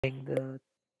The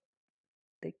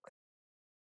tech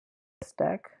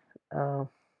stack. Uh,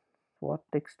 what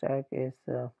tech stack is?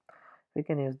 We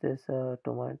can use this to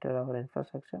monitor our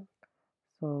infrastructure.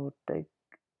 So tech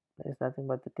is nothing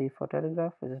but the T for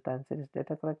Telegraf, which is time series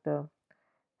data collector,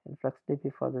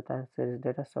 InfluxDB for the time series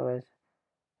data storage,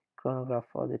 Chronograf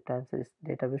for the time series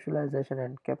data visualization,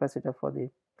 and Kapacitor for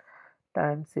the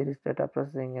time series data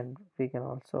processing. And we can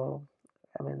also,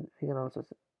 we can also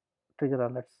trigger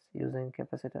alerts using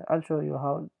Kapacitor. I'll show you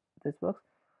how this works.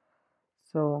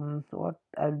 So what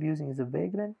I'll be using is a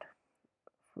Vagrant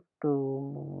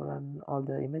to run all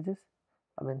the images,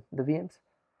 the VMs.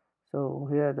 So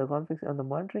here the configs on the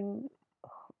monitoring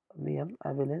VM,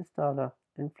 I will install a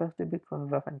InfluxDB,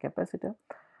 Chronograf, and Kapacitor,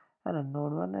 and on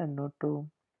node 1 and node 2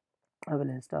 I will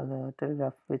install a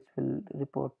Telegraf, which will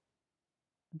report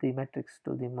the metrics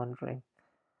to the monitoring,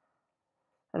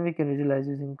 and we can visualize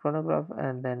using Chronograph,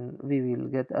 and then we will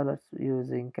get alerts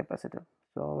using Kapacitor.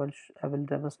 So I will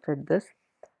demonstrate this.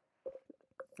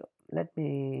 So let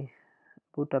me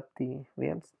boot up the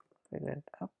VMs. Vagrant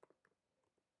up.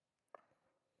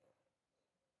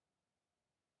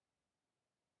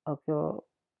 Okay,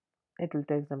 it will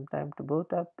take some time to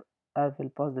boot up. I will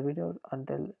pause the video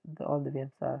until all the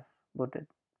VMs are booted.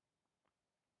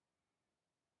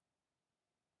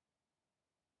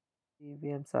 The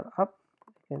VMs are up.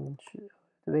 You can show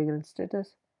the Vagrant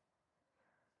status.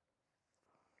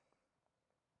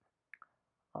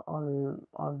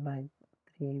 All my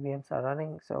 3 VMs are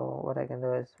running. So what I can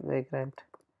do is Vagrant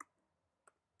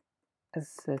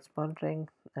SSH monitoring,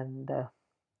 and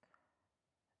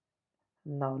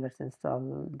now let's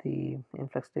install the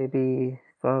InfluxDB,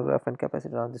 Chronograph, and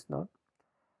Kapacitor on this node.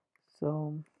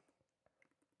 So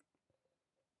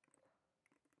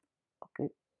okay,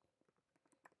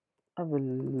 I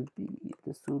will be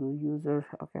the sudo user.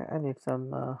 Okay, I need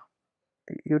some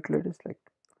utilities like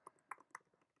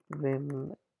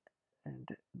vim and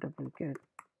duplicate.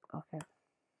 Okay,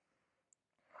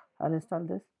 I'll install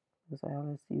this because I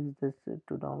always use this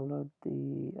to download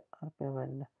the RPM,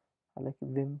 and I like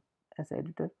vim as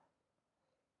editor.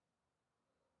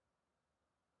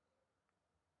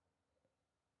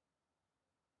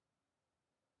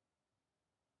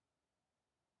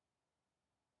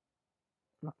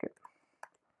 Okay,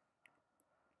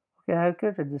 I have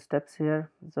created the steps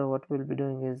here. So what we'll be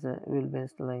doing is we'll be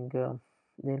installing the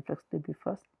InfluxDB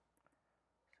first.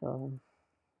 So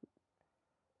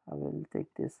I will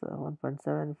take this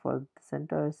 1.7 for the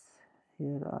centers.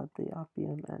 Here are the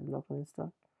RPM and local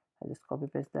install. I just copy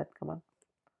paste that command.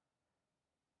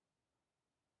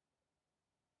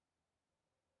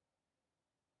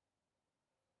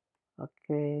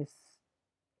 Okay,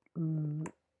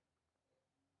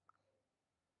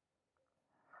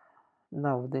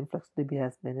 now the InfluxDB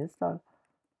has been installed.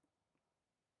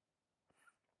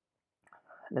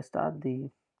 Let's start the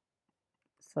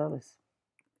service.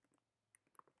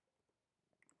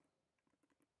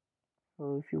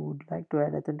 So if you would like to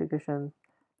add authentication,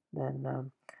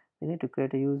 then we need to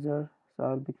create a user. So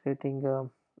I'll be creating a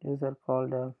user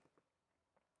called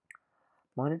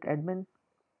monitor admin,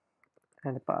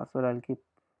 and the password I'll keep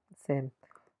same.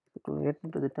 So to get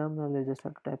into the terminal, you just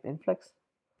have to type influx,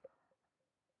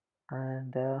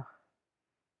 and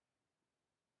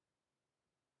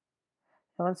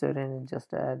once you're in,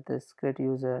 just add this create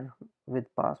user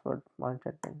with password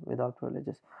monitor admin without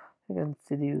privileges. You can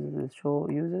see the user show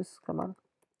users command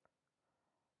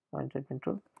monitor admin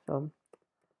tool. So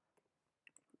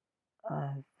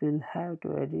I will have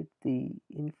to edit the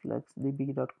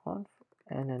influxdb.conf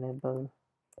and enable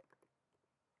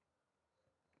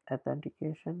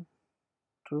authentication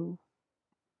true.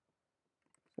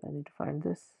 So I need to find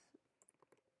this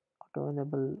auto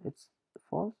enable, it's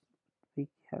false. We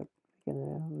have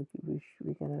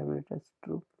we can enable it as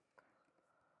true.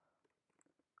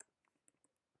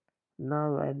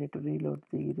 Now I need to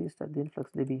restart the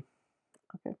InfluxDB.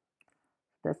 Okay,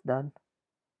 that's done.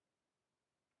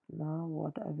 Now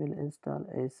what I will install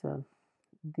is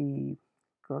the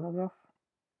Chronograph.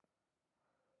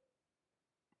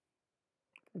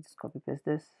 I just copy paste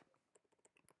this.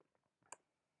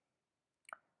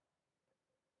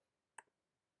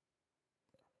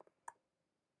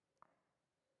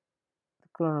 The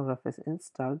Chronograph is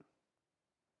installed,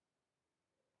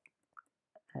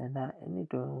 and I need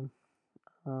to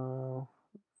okay,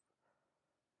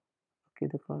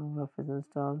 the Chronograph is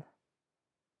installed.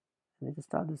 I need to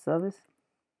start the service,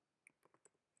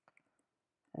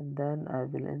 and then I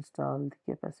will install the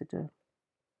Kapacitor.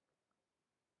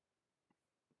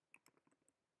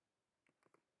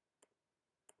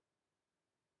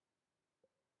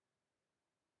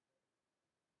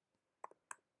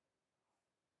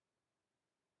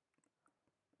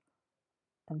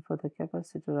 And for the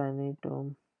capacitor, I need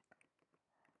to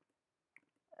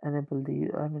enable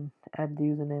add the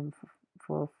username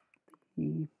for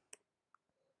the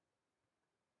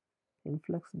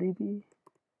InfluxDB.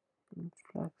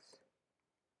 Influx,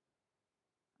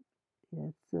 yeah,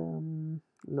 it's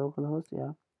localhost,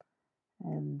 yeah,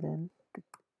 and then the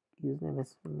username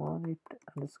is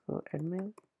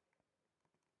monit_admin,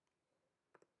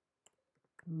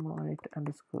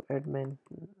 monit_admin.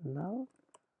 Now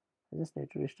I just need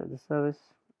to restart the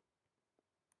service,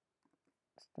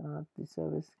 start the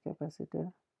service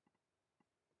capacitor.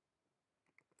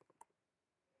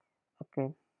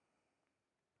 Okay,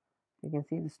 you can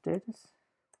see the status.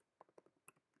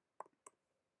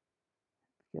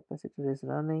 Capacitor is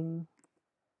running.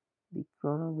 The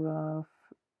chronograph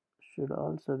should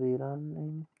also be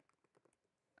running.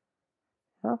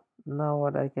 Yeah. Now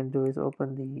what I can do is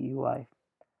open the UI.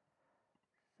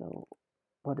 So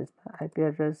what is my IP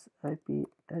address? IP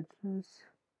address,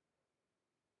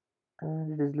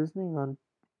 and it is listening on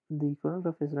the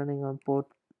chronograph is running on port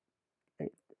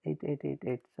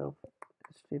 8888. So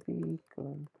HTTP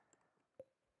colon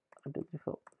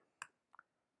 1234.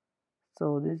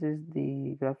 So this is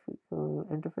the graphical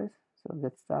interface. So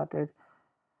get started.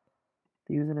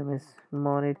 The username is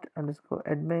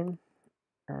monit_admin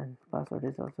and password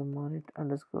is also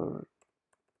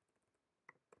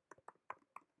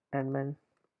monit_admin.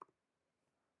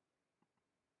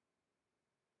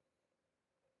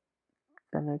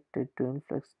 Connected to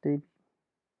InfluxDB.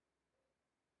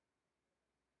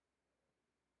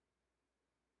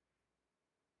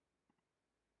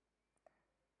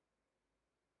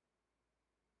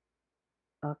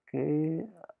 Okay,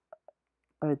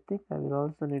 I think I will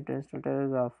also need to install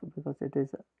Telegraf because it is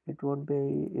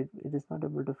not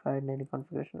able to find any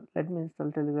configuration. Let me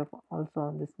install Telegraf also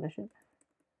on this machine.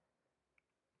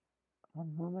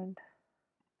 One moment.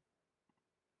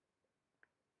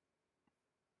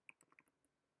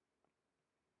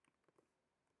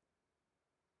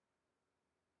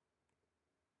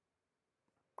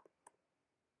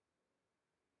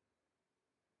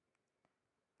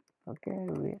 Okay,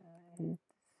 we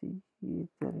see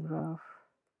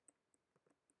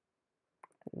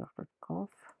telegraph.conf,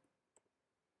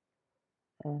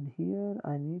 and here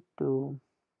I need to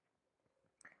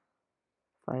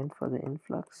find for the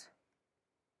influx,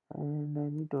 and I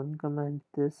need to uncomment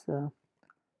this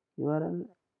URL.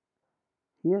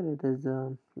 Here it is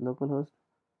localhost,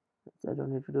 so I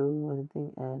don't need to do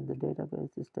anything, and the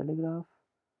database is Telegraf.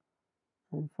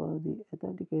 And for the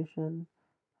authentication,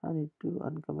 I need to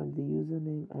uncomment the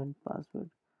username and password.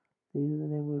 The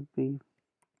username would be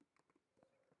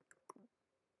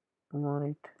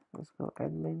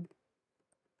monit_admin,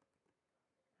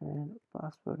 and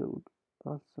password would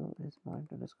also is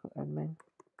monit_admin.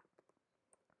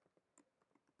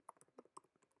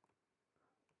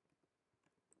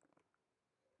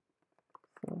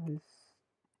 So this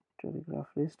Telegraf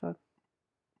restart.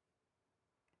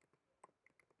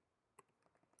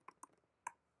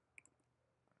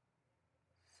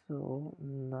 So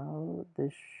now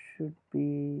this should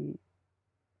be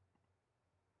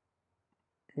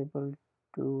able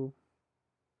to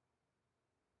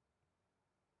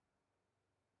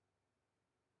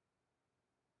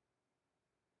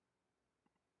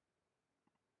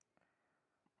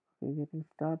getting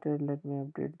started. Let me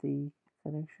update the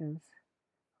connections.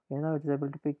 Okay, now it's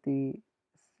able to pick the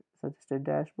suggested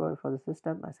dashboard for the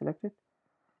system. I selected.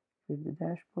 Click the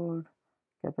dashboard.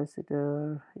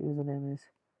 Capacitor username is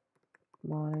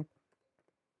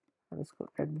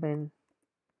monit_admin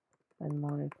and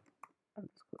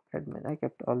monit_admin. I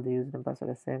kept all the username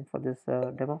password the same for this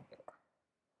demo.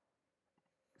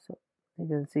 So you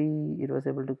can see it was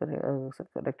able to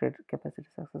connected capacitor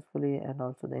successfully, and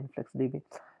also the InfluxDB.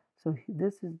 So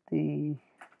this is the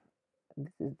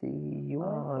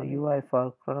UI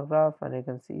for Chronograf, and you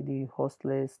can see the host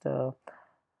list,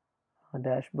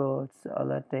 dashboards,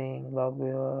 alerting, log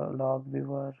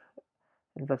viewer,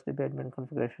 InfluxDB admin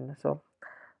configuration. So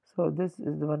this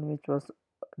is the one which was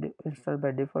installed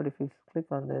by default. If you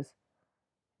click on this,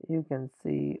 you can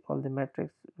see all the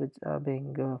metrics which are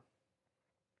being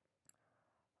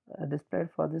displayed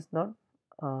for this node.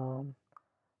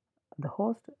 The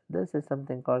host, this is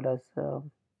something called as a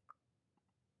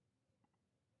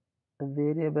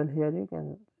variable. Here you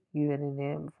can give any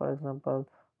name, for example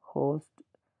host.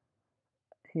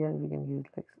 Here we can use,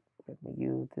 like, let me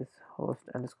give this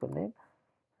host_name,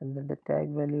 and then the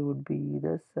tag value would be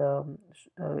this.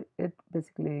 It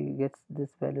basically gets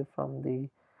this value from the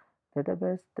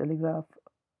database Telegraf,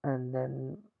 and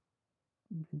then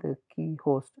the key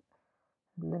host.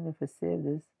 And then if I save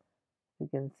this, you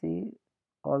can see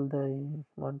all the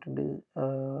monitoring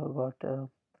got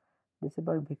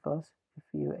disabled, because if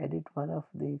you edit one of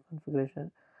the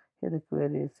configuration here, the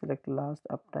query is select last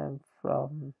uptime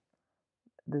from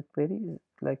the query is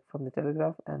like from the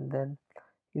Telegraf, and then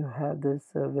you have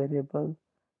this variable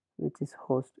which is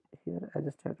host. Here I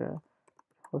just had a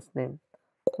host name.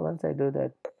 So once I do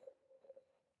that,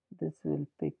 this will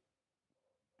pick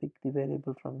the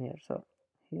variable from here. So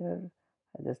here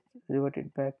I just revert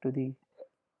it back to the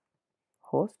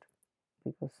host,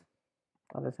 because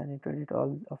unless I need to edit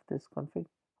all of this config,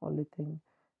 only thing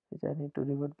which I need to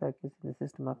revert back is in the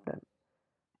system uptime.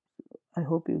 I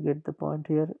hope you get the point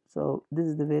here. So this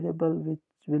is the variable which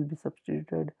will be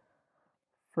substituted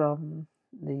from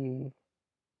the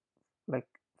like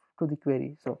to the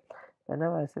query. So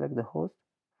whenever I select the host,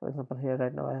 for example here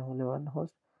right now I have only one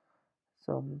host,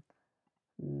 so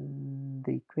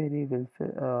the query will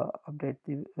update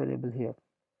the variable here.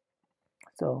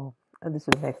 So this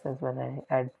will make sense when I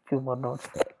add few more nodes.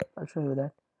 I'll show you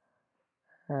that.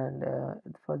 And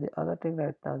for the other thing,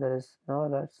 right now there is no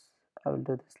alerts. I will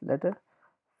do this later.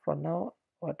 For now,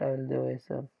 what I will do is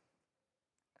I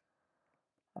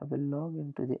will log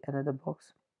into the another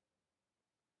box.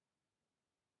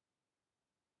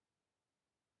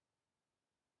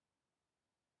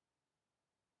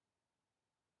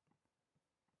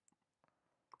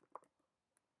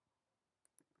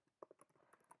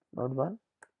 Node 1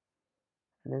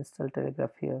 and install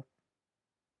Telegraf here.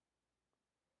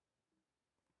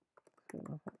 Okay.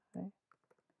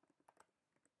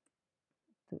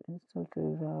 To install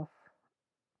Telegraf,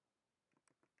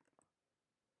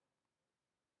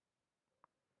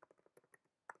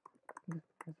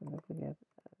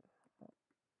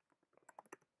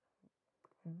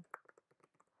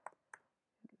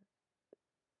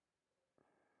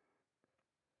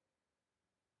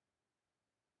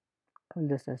 I'll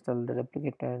just install the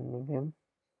replicator and vim.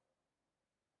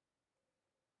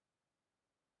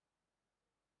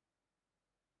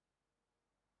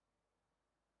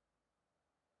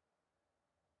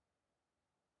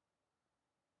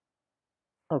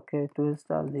 Okay, to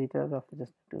install the Telegraf,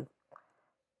 just need to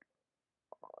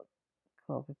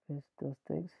copy paste those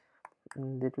things,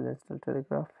 and it will install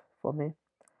Telegraf for me.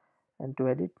 And to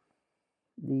edit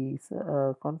the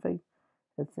config,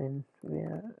 it's in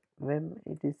vim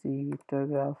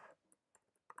etc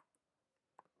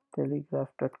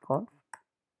telegraf.conf,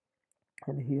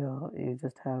 and here you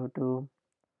just have to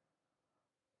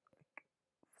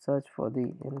search for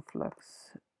the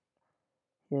influx.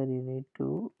 Here you need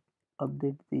to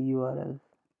update the URL.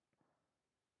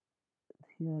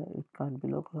 Here it can't be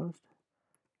localhost.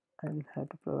 I will have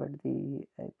to provide the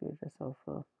IP address of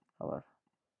our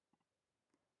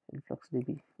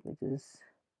InfluxDB, which is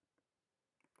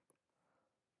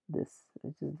this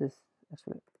actually this.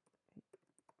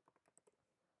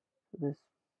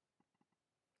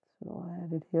 So I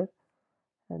add it here,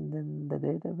 and then the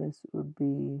database would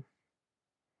be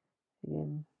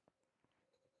again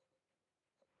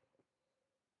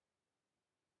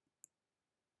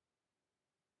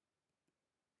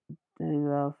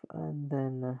Telegraf, and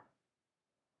then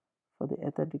for the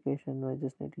authentication I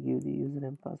just need to give the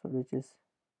username password, which is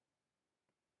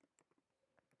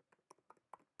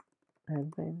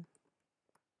admin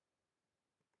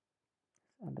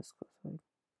underscore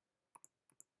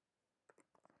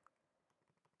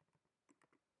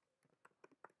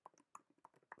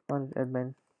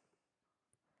admin.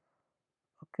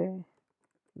 Okay,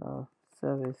 now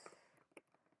service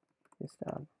is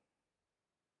done.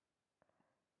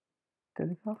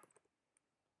 Telegraf.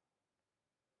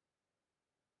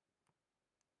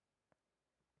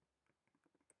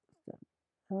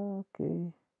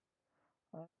 Okay,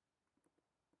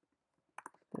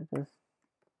 status.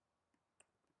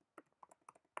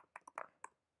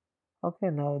 Okay,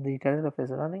 now the Telegraf is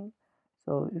running.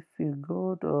 So if you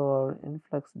go to our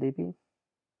InfluxDB,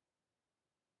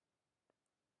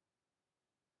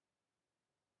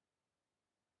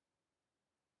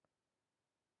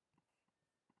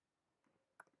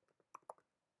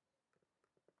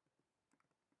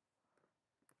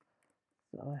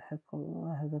 so I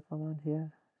have the command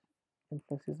here,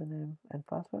 influx username and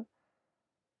password.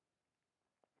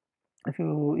 If you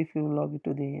log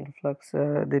into the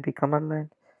InfluxDB command line,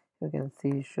 you can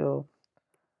see show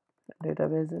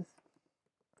databases.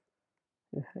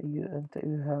 You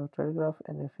have Telegraf,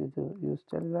 and if you do use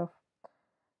Telegraf,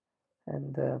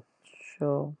 and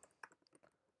show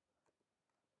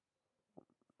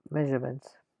measurements.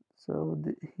 So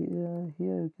here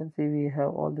you can see we have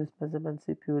all these measurements: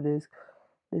 CPU,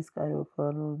 disk IO,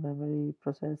 kernel, memory,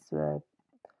 process, swap,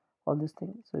 all these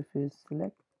things. So if you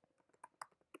select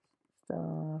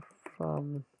star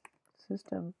from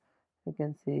system, you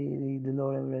can see the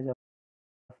load average of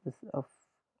this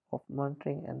of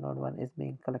monitoring and node 1 is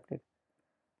being collected.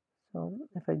 So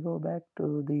if I go back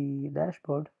to the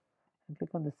dashboard and click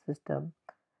on the system,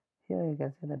 here you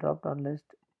can see the drop down list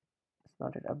is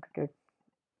not yet updated.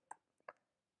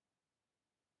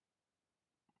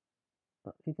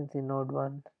 You can see node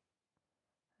 1,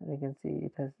 and you can see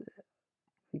it has,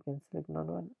 we can select node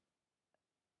 1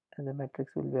 and the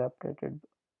metrics will be updated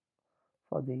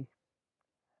for the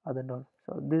other node.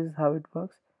 So this is how it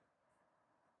works.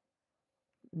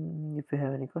 If you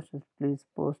have any questions, please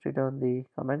post it on the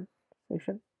comment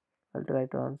section. I'll try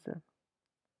to answer.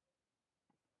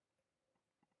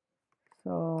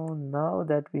 So now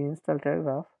that we install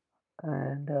Telegraf,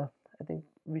 and I think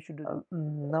we should do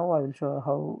now I will show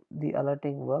how the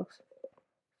alerting works.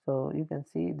 So you can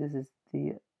see this is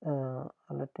the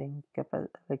alerting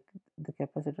like the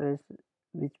capacitor is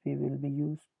which we will be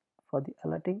used for the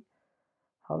alerting.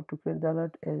 How to create the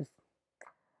alert is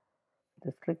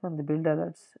just click on the build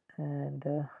alerts, and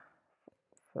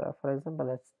for example,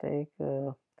 let's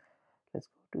go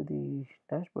to the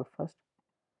dashboard first.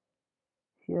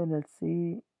 Here let's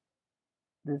see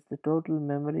this, the total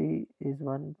memory is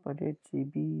 1.8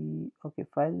 GB. Okay,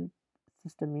 file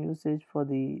system usage for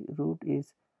the root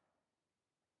is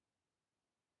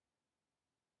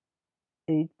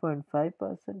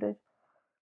 8.5%.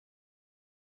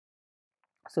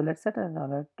 So let's set an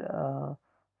alert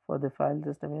for the file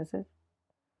system usage.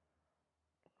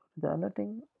 The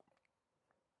alerting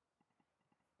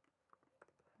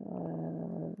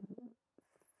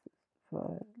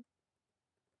for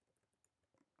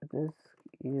disk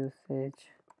usage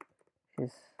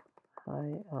is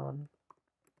high on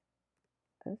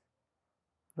this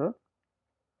root.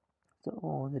 So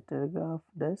on the Telegraf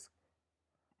disk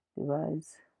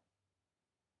device,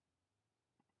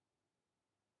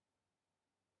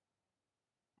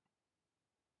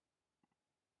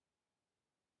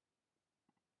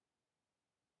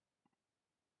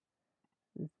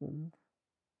 this one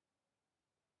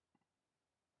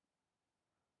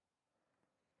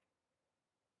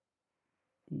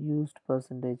used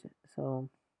percentage. So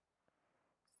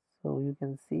you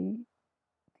can see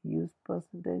the used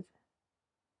percentage.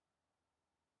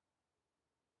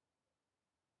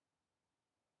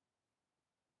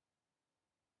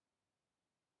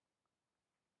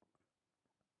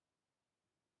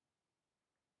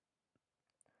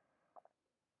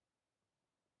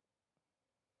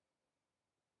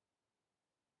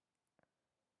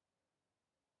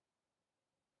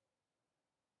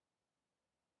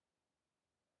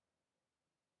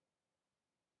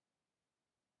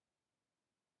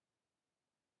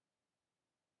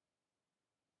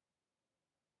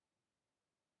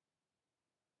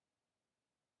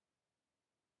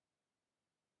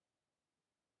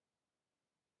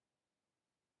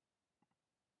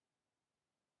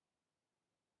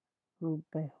 Root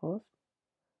by host,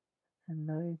 and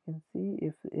now you can see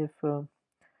if the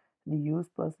use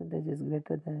percentage is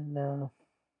greater than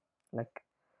like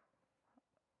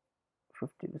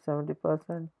 50 to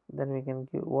 70%, then we can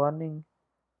give warning,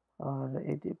 or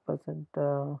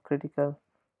 80% critical.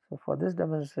 So for this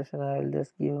demonstration I will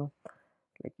just give,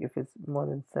 like, if it's more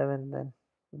than 7, then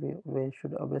we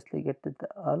should obviously get to the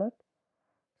alert.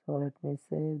 So let me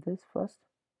save this first.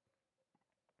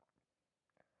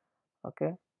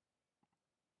 Okay,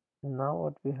 now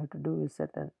what we have to do is set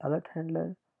an alert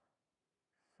handler.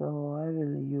 So I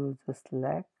will use a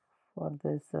Slack for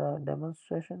this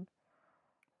demonstration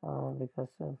because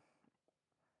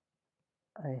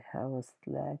I have a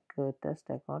Slack test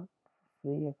account,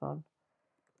 free account.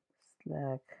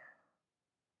 Slack,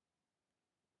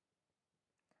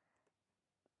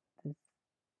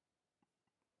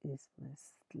 this is my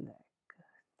Slack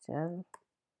channel.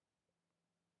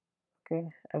 Okay,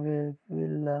 I will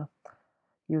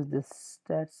use this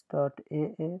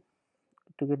stats.aa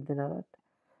to get the alert.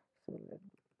 So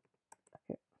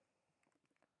okay,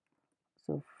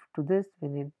 so to this we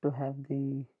need to have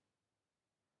the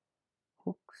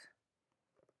hooks.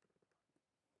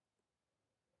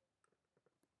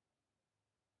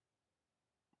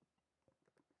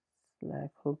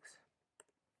 Slack hooks.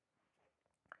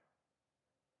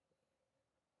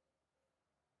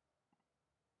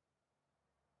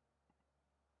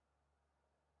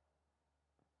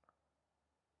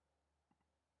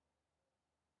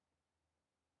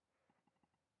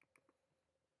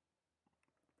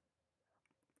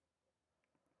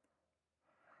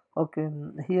 Okay,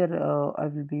 here I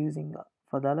will be using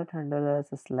for the alert handler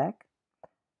as a Slack.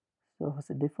 So as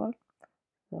a default,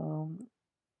 I will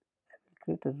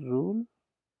create a rule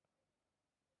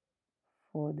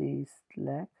for the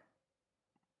Slack.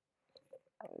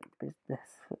 I will paste this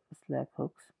Slack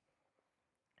hooks.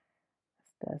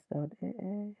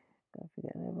 Stats.aa,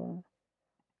 configure enable,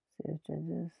 save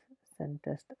changes, send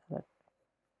test alert.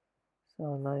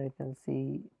 So now you can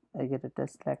see I get a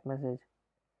test Slack message.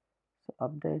 So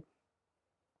update.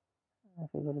 If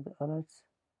I go to the alerts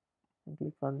and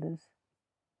click on this,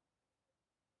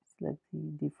 select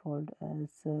the default as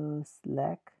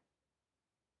Slack.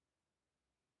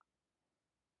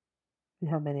 We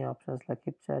have many options like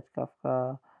HipChat,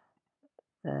 Kafka,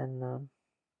 and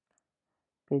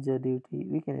PagerDuty.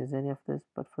 We can use any of this,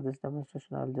 but for this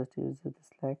demonstration, I'll just use the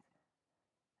Slack.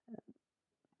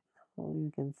 So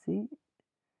you can see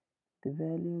the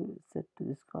value set to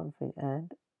this config,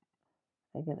 and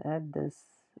I can add this.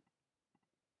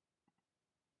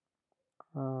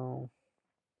 I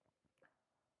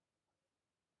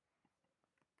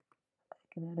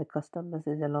can add a custom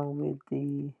message along with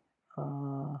the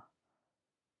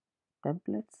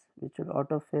templates, which will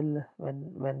autofill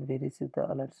when we receive the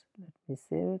alerts. Let me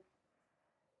save it.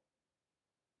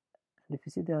 And if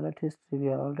you see the alert history, we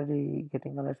are already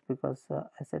getting alerts because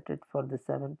I set it for the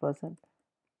 7%,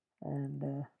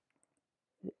 and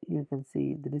you can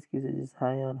see the disk usage is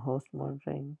high on host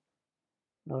monitoring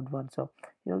node 1. So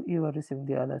you are receiving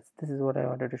the alerts. This is what I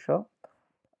wanted to show.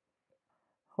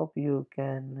 Hope you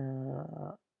can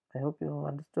I hope you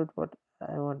understood what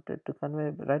I wanted to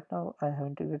convey. Right now I have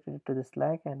integrated it to the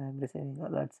Slack and I'm receiving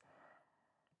alerts,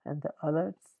 and the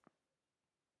alerts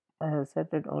I have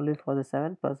set it only for the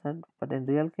 7%, but in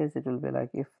real case it will be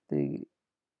like if the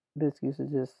disk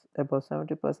usage is above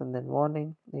 70%, then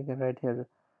warning. You can write here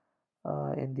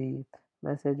in the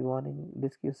message warning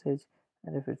disk usage,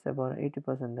 and if it's about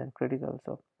 80%, then critical.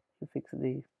 So you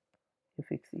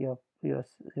fix your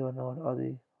node or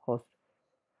the host.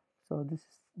 So this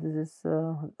is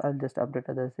I'll just update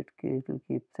others. It will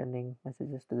keep sending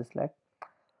messages to the Slack.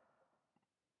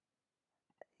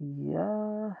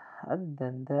 Yeah, other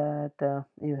than that,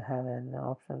 you have an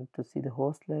option to see the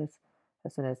host list.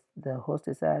 As soon as the host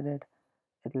is added,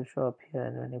 it will show up here,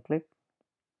 and when you click,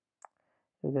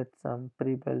 you get some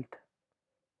pre-built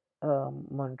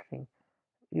monitoring.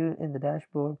 You in the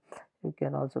dashboard, you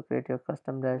can also create your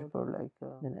custom dashboard,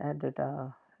 like then add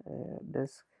data,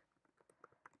 disk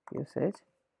usage,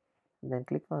 then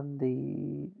click on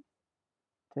the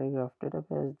Telegraf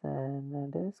database, then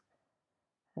disk,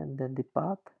 and then the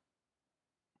path.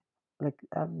 Like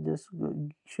I'm just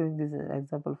showing this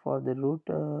example for the root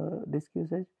disk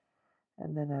usage,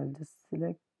 and then I'll just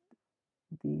select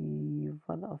the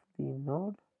one of the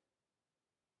node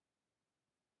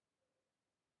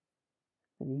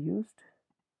and used.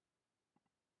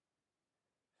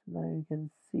 So now you can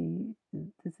see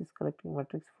this is collecting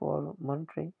metrics for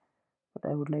monitoring, but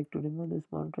I would like to remove this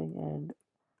monitoring and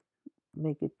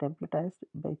make it templatized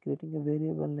by creating a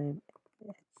variable name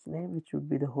name, which would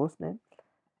be the host name,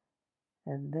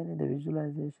 and then in the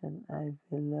visualization I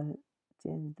will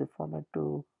change the format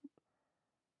to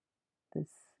this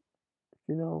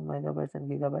kilo, megabytes and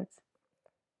gigabytes.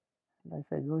 And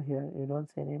if I go here, you don't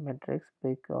see any metrics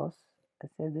because I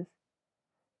say this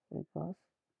because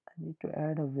I need to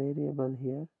add a variable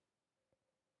here,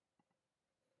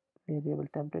 variable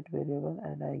template variable,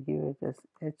 and I give it as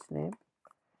h name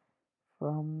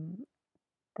from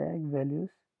tag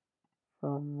values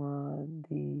from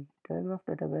the Telegraf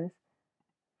database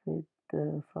with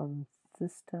from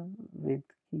system with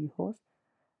key host,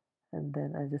 and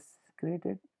then I just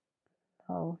created.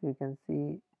 Now you can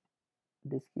see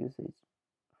disk usage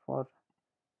for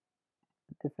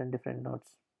different nodes.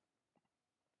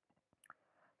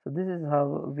 So this is how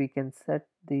we can set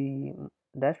the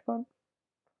dashboard,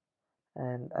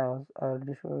 and I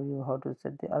already showed you how to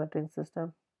set the alerting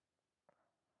system.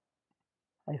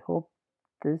 I hope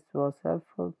this was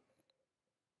helpful.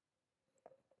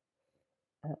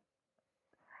 Uh,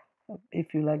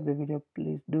 if you like the video,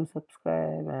 please do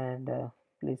subscribe, and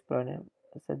please provide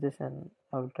a suggestion.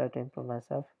 I will try to improve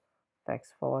myself. Thanks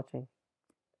for watching.